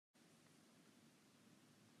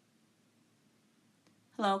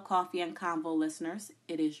Hello, Coffee and Convo listeners.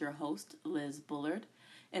 It is your host, Liz Bullard,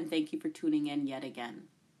 and thank you for tuning in yet again.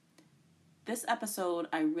 This episode,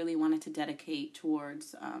 I really wanted to dedicate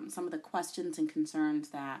towards some of the questions and concerns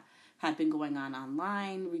that had been going on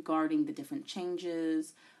online regarding the different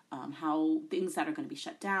changes, how things that are going to be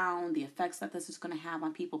shut down, the effects that this is going to have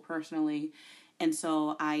on people personally. And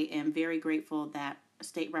so I am very grateful that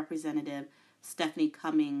State Representative Stephanie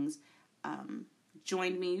Cummings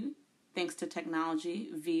joined me thanks to technology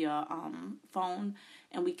via phone,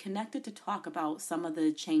 and we connected to talk about some of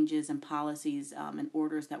the changes and policies and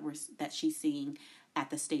orders that she's seeing at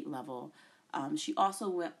the state level. She also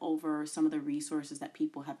went over some of the resources that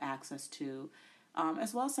people have access to,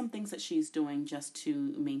 as well as some things that she's doing just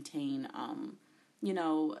to maintain, a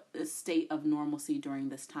state of normalcy during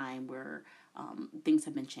this time where things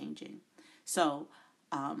have been changing. So,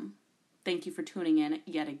 thank you for tuning in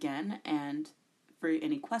yet again, and for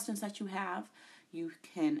any questions that you have, you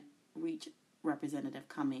can reach Representative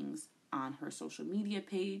Cummings on her social media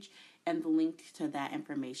page, and the link to that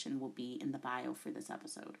information will be in the bio for this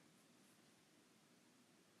episode.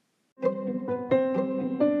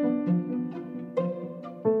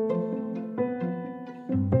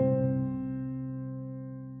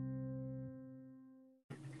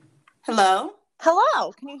 Hello?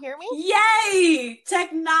 Hello, can you hear me? Yay!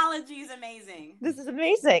 Technology is amazing. This is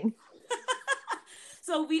amazing.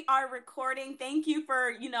 So we are recording. Thank you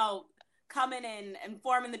for, coming and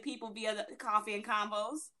informing the people via the Coffee and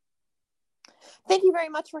Convos. Thank you very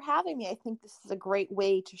much for having me. I think this is a great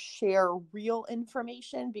way to share real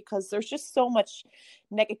information because there's just so much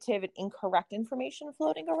negative and incorrect information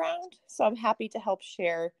floating around. So I'm happy to help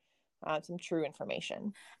share some true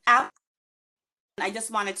information. I just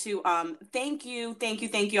wanted to thank you.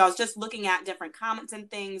 I was just looking at different comments and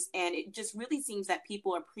things, and it just really seems that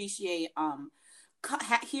people appreciate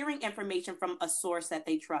hearing information from a source that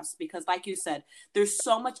they trust, because like you said, there's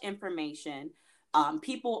so much information.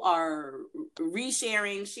 People are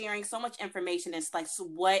sharing so much information. It's like, so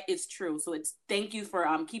what is true? So thank you for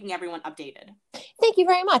keeping everyone updated. Thank you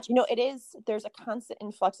very much. There's a constant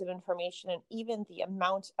influx of information, and even the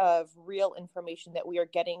amount of real information that we are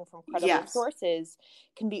getting from credible sources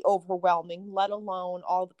can be overwhelming, let alone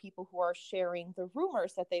all the people who are sharing the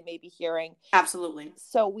rumors that they may be hearing. Absolutely.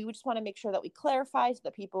 So we would just want to make sure that we clarify so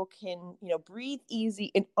that people can, breathe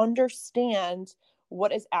easy and understand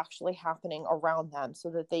what is actually happening around them so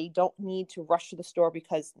that they don't need to rush to the store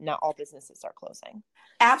because not all businesses are closing.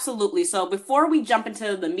 Absolutely. So before we jump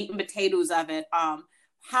into the meat and potatoes of it,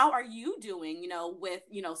 how are you doing, with,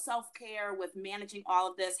 self-care, with managing all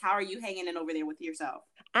of this? How are you hanging in over there with yourself?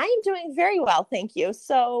 I'm doing very well, thank you.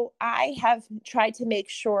 So I have tried to make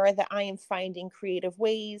sure that I am finding creative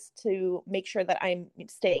ways to make sure that I'm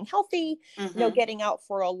staying healthy, getting out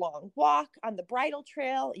for a long walk on the bridle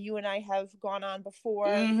trail. You and I have gone on before.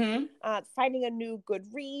 Finding a new good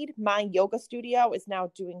read. My yoga studio is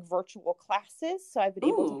now doing virtual classes. So I've been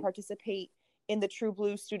able to participate in the True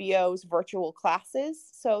Blue Studios virtual classes.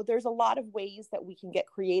 So there's a lot of ways that we can get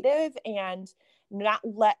creative and not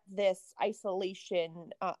let this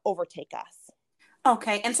isolation overtake us.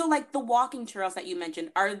 Okay. And so like the walking trails that you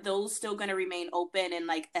mentioned, are those still going to remain open and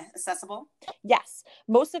like accessible? Yes.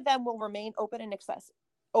 Most of them will remain open and accessible.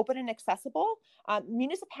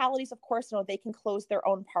 Municipalities, of course, they can close their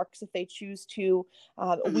own parks if they choose to.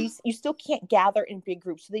 You still can't gather in big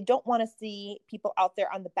groups. So they don't want to see people out there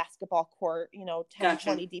on the basketball court, 10,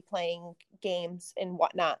 20 playing games and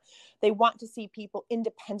whatnot. They want to see people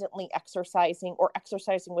independently exercising or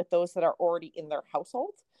exercising with those that are already in their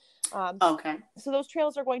household. Okay. So those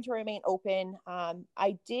trails are going to remain open.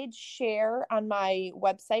 I did share on my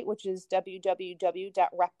website, which is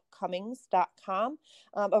www.repcummings.com,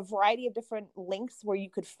 a variety of different links where you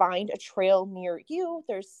could find a trail near you.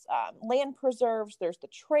 There's land preserves, there's the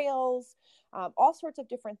trails, all sorts of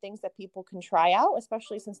different things that people can try out,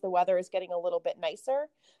 especially since the weather is getting a little bit nicer.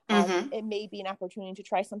 It may be an opportunity to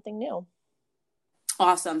try something new.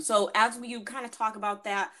 Awesome. So as you kind of talk about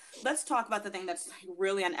that, let's talk about the thing that's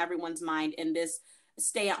really on everyone's mind in this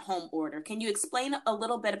stay-at-home order. Can you explain a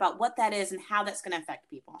little bit about what that is and how that's going to affect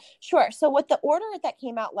people? Sure. So what the order that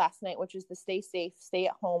came out last night, which is the Stay Safe,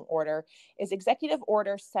 Stay-at-Home order, is Executive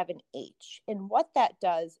Order 7H. And what that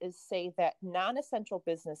does is say that non-essential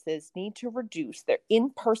businesses need to reduce their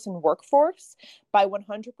in-person workforce by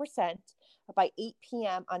 100% by 8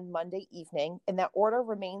 p.m. on Monday evening, and that order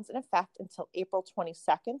remains in effect until April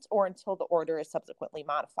 22nd or until the order is subsequently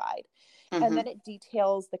modified. And then it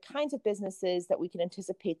details the kinds of businesses that we can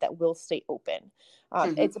anticipate that will stay open.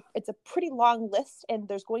 It's a pretty long list, and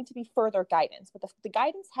there's going to be further guidance, but the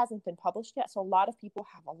guidance hasn't been published yet. So a lot of people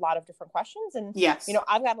have a lot of different questions, and yes,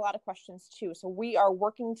 I've got a lot of questions too. So we are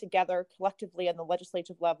working together collectively on the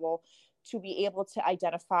legislative level to be able to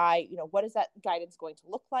identify, what is that guidance going to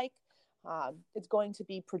look like? It's going to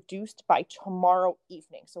be produced by tomorrow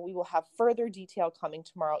evening. So we will have further detail coming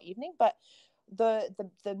tomorrow evening, but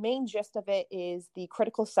the main gist of it is the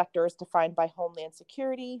critical sectors defined by Homeland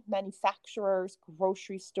Security, manufacturers,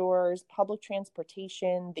 grocery stores, public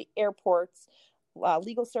transportation, the airports,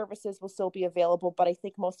 legal services will still be available, but I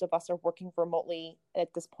think most of us are working remotely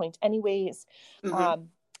at this point anyways.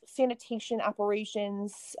 Sanitation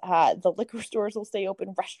operations, the liquor stores will stay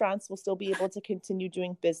open, restaurants will still be able to continue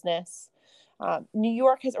doing business. New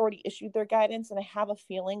York has already issued their guidance, and I have a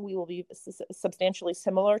feeling we will be substantially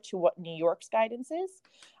similar to what New York's guidance is.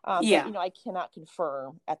 But, I cannot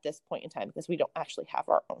confirm at this point in time because we don't actually have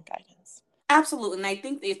our own guidance. Absolutely. And I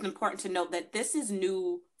think it's important to note that this is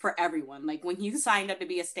new for everyone. Like when you signed up to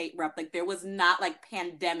be a state rep, like there was not like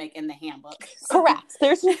pandemic in the handbook. Correct.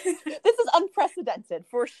 This is unprecedented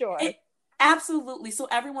for sure. Absolutely. So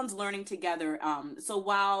everyone's learning together. So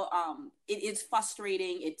while it is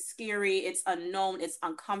frustrating, it's scary, it's unknown, it's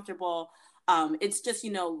uncomfortable, it's just,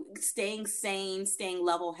 staying sane, staying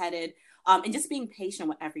level-headed, and just being patient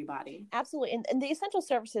with everybody. Absolutely. And the essential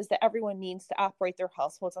services that everyone needs to operate their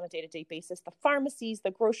households on a day-to-day basis, the pharmacies,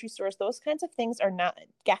 the grocery stores, those kinds of things are not,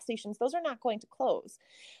 gas stations, those are not going to close.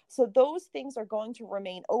 So those things are going to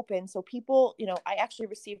remain open. So people, I actually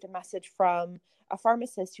received a message from a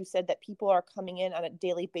pharmacist who said that people are coming in on a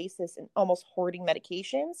daily basis and almost hoarding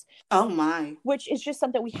medications. Oh my. Which is just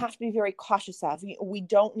something we have to be very cautious of. We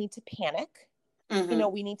don't need to panic.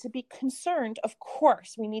 We need to be concerned. Of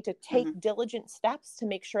course, we need to take diligent steps to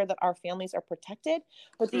make sure that our families are protected.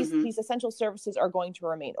 But these essential services are going to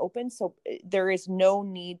remain open. So there is no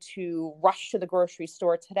need to rush to the grocery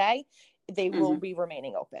store today. They will be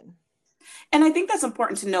remaining open. And I think that's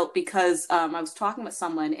important to note because I was talking with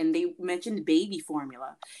someone and they mentioned baby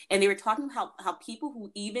formula. And they were talking about how people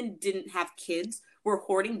who even didn't have kids were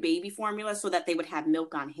hoarding baby formula so that they would have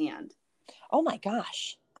milk on hand. Oh my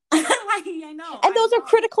gosh. I know. And those are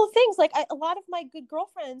critical things. Like a lot of my good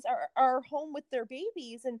girlfriends are home with their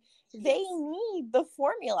babies and they need the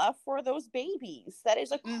formula for those babies. That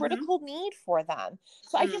is a critical need for them.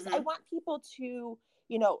 So I want people to,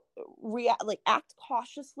 act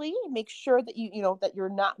cautiously, make sure that that you're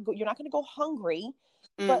not going to go hungry,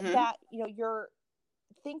 but that, you're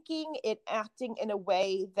thinking and acting in a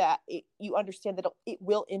way that you understand that it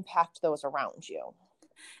will impact those around you.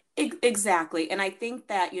 Exactly. And I think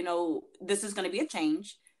that, this is going to be a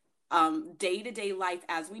change. Day-to-day life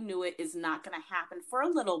as we knew it is not going to happen for a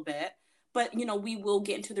little bit, but, we will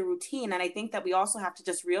get into the routine. And I think that we also have to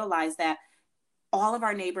just realize that all of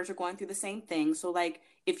our neighbors are going through the same thing. So like,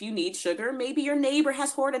 if you need sugar, maybe your neighbor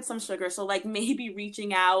has hoarded some sugar. So like maybe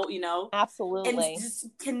reaching out, Absolutely. and just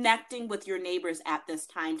connecting with your neighbors at this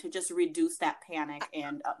time to just reduce that panic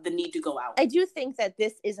and the need to go out. I do think that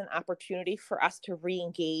this is an opportunity for us to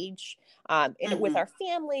re-engage with our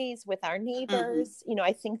families, with our neighbors.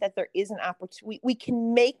 I think that there is an opportunity. We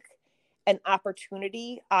can make an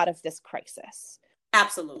opportunity out of this crisis.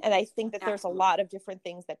 Absolutely. And I think that there's a lot of different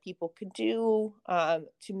things that people could do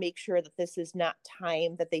to make sure that this is not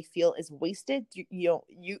time that they feel is wasted.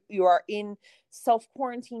 You are in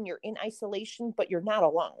self-quarantine, you're in isolation, but you're not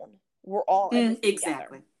alone. We're all in this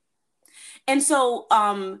exactly. together. And so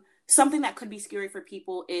something that could be scary for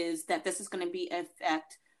people is that this is going to be in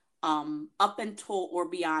effect up until or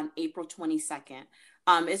beyond April 22nd.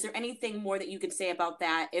 Is there anything more that you can say about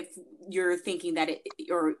that if you're thinking that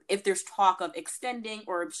or if there's talk of extending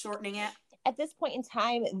or shortening it? At this point in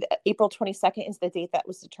time, April 22nd is the date that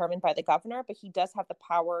was determined by the governor, but he does have the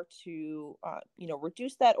power to,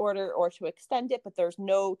 reduce that order or to extend it, but there's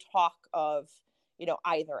no talk of,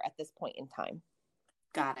 either at this point in time.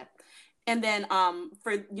 Got it. And then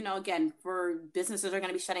for, again, for businesses are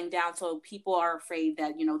going to be shutting down. So people are afraid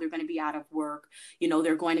that, they're going to be out of work.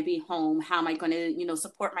 They're going to be home. How am I going to,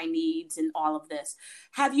 support my needs and all of this?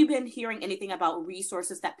 Have you been hearing anything about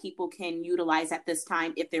resources that people can utilize at this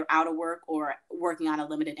time if they're out of work or working on a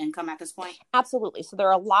limited income at this point? Absolutely. So there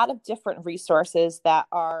are a lot of different resources that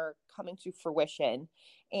are coming to fruition,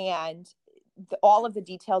 and all of the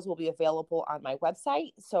details will be available on my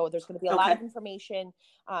website. So there's going to be a lot of information.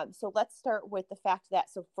 So let's start with the fact that,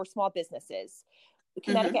 so for small businesses,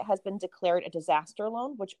 Connecticut has been declared a disaster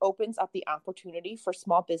loan, which opens up the opportunity for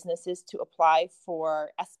small businesses to apply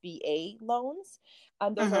for SBA loans.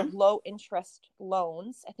 Those are low interest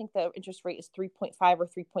loans. I think the interest rate is 3.5 or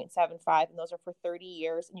 3.75, and those are for 30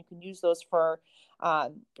 years. And you can use those for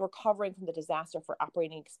recovering from the disaster, for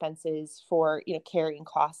operating expenses, for carrying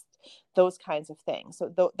costs, those kinds of things.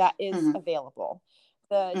 So that is available.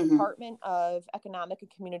 The Department of Economic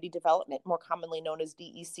and Community Development, more commonly known as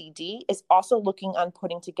DECD, is also looking on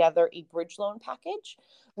putting together a bridge loan package,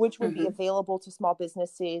 which would be available to small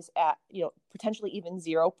businesses at, potentially even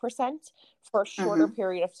 0% for a shorter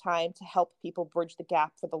period of time to help people bridge the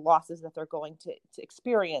gap for the losses that they're going to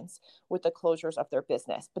experience with the closures of their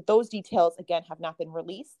business. But those details, again, have not been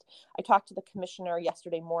released. I talked to the commissioner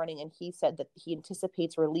yesterday morning, and he said that he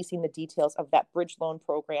anticipates releasing the details of that bridge loan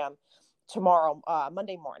program tomorrow,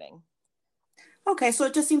 Monday morning. Okay, so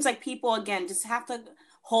it just seems like people, again, just have to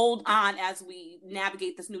hold on as we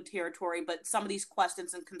navigate this new territory, but some of these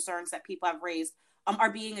questions and concerns that people have raised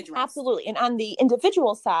are being addressed. Absolutely. And on the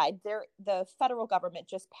individual side, the federal government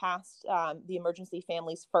just passed the Emergency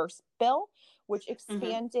Families First bill, which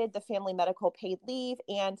expanded the family medical paid leave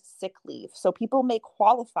and sick leave. So people may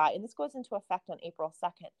qualify, and this goes into effect on April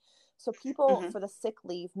 2nd. So people for the sick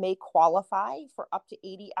leave may qualify for up to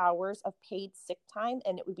 80 hours of paid sick time,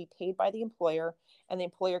 and it would be paid by the employer, and the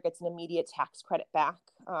employer gets an immediate tax credit back,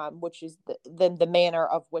 which is the manner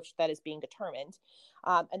of which that is being determined.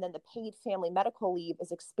 And then the paid family medical leave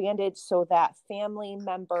is expanded so that family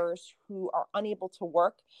members who are unable to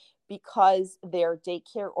work because their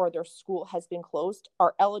daycare or their school has been closed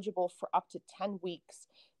are eligible for up to 10 weeks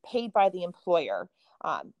paid by the employer.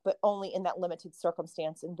 But only in that limited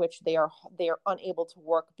circumstance in which they are unable to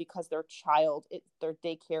work because their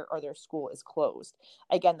daycare or their school is closed.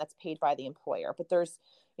 Again, that's paid by the employer. But there's,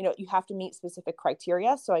 you have to meet specific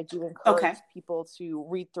criteria. So I do encourage people to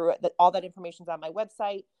read through it. That all that information is on my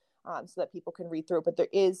website, so that people can read through it. But there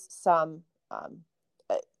is some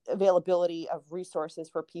availability of resources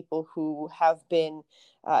for people who have been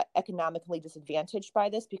economically disadvantaged by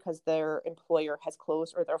this because their employer has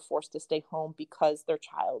closed or they're forced to stay home because their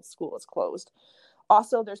child's school is closed.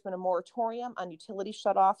 Also, there's been a moratorium on utility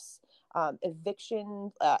shutoffs,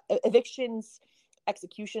 evictions,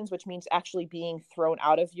 executions, which means actually being thrown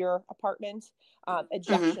out of your apartment,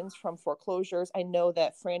 ejections from foreclosures. I know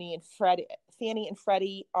that Fannie and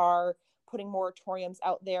Freddie are putting moratoriums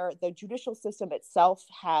out there. The judicial system itself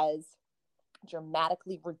has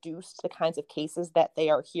dramatically reduced the kinds of cases that they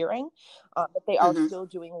are hearing, but they are still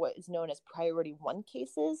doing what is known as priority 1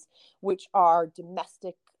 cases, which are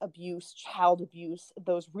domestic abuse, child abuse,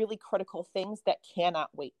 those really critical things that cannot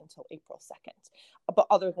wait until April 2nd. But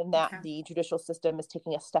other than that, the judicial system is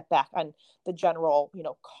taking a step back on the general,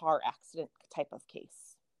 car accident type of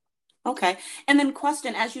case. Okay. And then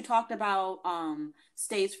question, as you talked about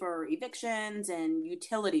stays for evictions and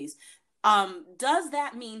utilities, does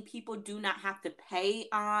that mean people do not have to pay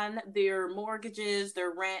on their mortgages,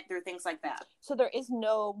 their rent, their things like that? So there is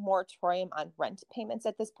no moratorium on rent payments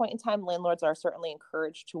at this point in time. Landlords are certainly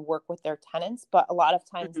encouraged to work with their tenants, but a lot of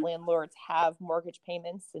times landlords have mortgage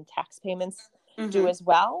payments and tax payments due as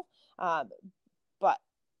well. But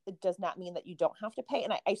it does not mean that you don't have to pay.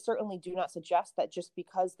 And I certainly do not suggest that just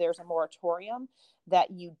because there's a moratorium that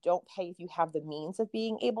you don't pay if you have the means of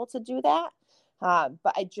being able to do that.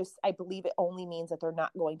 But I believe it only means that they're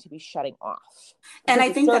not going to be shutting off. And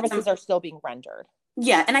I think services are still being rendered.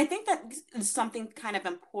 Yeah. And I think that is something kind of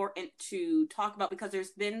important to talk about, because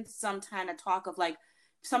there's been some kind of talk of like,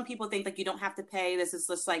 some people think like you don't have to pay. This is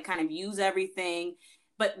just like kind of use everything.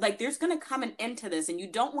 But like, there's going to come an end to this, and you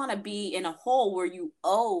don't want to be in a hole where you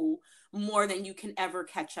owe more than you can ever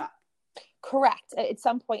catch up. Correct. At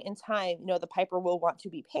some point in time, the piper will want to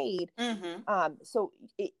be paid. So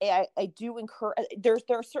I do encourage. There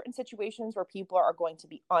are certain situations where people are going to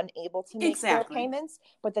be unable to make their payments,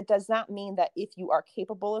 but that does not mean that if you are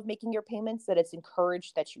capable of making your payments, that it's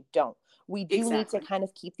encouraged that you don't. We do need to kind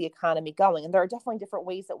of keep the economy going, and there are definitely different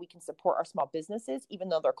ways that we can support our small businesses, even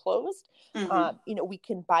though they're closed. We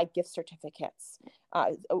can buy gift certificates.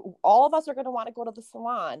 All of us are going to want to go to the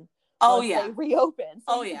salon. They reopen.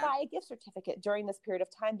 So you can buy a gift certificate during this period of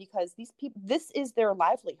time, because these people, this is their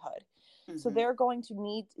livelihood. So they're going to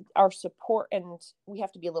need our support, and we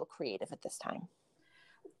have to be a little creative at this time.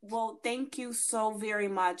 Well, thank you so very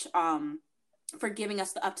much for giving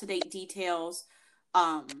us the up-to-date details.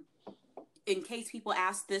 In case people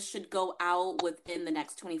ask, this should go out within the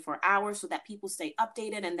next 24 hours so that people stay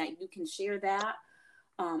updated and that you can share that.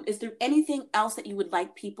 Is there anything else that you would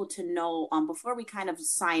like people to know before we kind of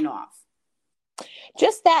sign off?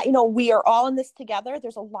 Just that, we are all in this together.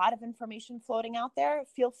 There's a lot of information floating out there.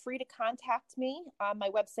 Feel free to contact me. My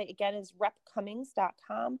website, again, is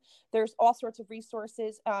repcummings.com. There's all sorts of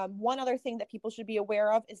resources. One other thing that people should be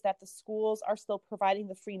aware of is that the schools are still providing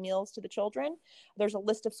the free meals to the children. There's a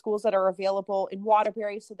list of schools that are available in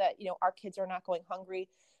Waterbury so that, our kids are not going hungry.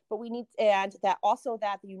 But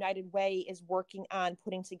that the United Way is working on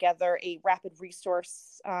putting together a rapid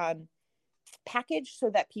resource package so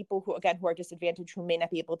that people who are disadvantaged, who may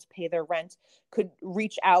not be able to pay their rent, could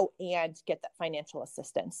reach out and get that financial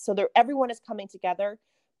assistance. So everyone is coming together,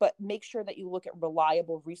 but make sure that you look at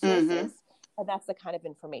reliable resources. Mm-hmm. And that's the kind of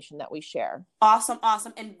information that we share. Awesome.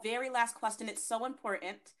 And very last question. It's so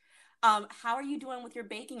important. How are you doing with your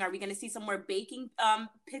baking? Are we going to see some more baking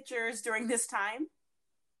pictures during this time?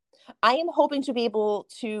 I am hoping to be able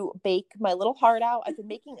to bake my little heart out. I've been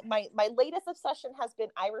making my latest obsession has been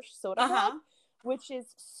Irish soda bread, which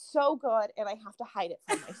is so good, and I have to hide it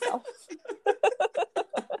from myself.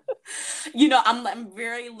 I'm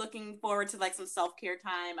very looking forward to like some self-care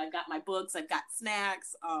time. I've got my books, I've got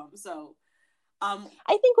snacks. I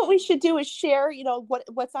think what we should do is share,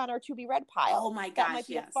 what's on our to be read pile. Oh my gosh, that might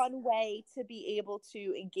be a fun way to be able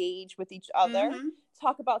to engage with each other,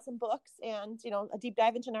 talk about some books, and a deep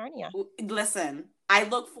dive into Narnia. Listen, I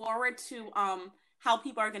look forward to how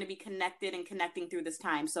people are going to be connecting through this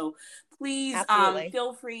time. So please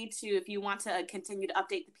feel free to, if you want to continue to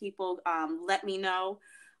update the people, let me know,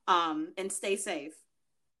 and stay safe.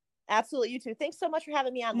 Absolutely, you too. Thanks so much for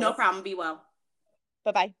having me on, Liz. No problem. Be well.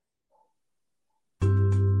 Bye-bye.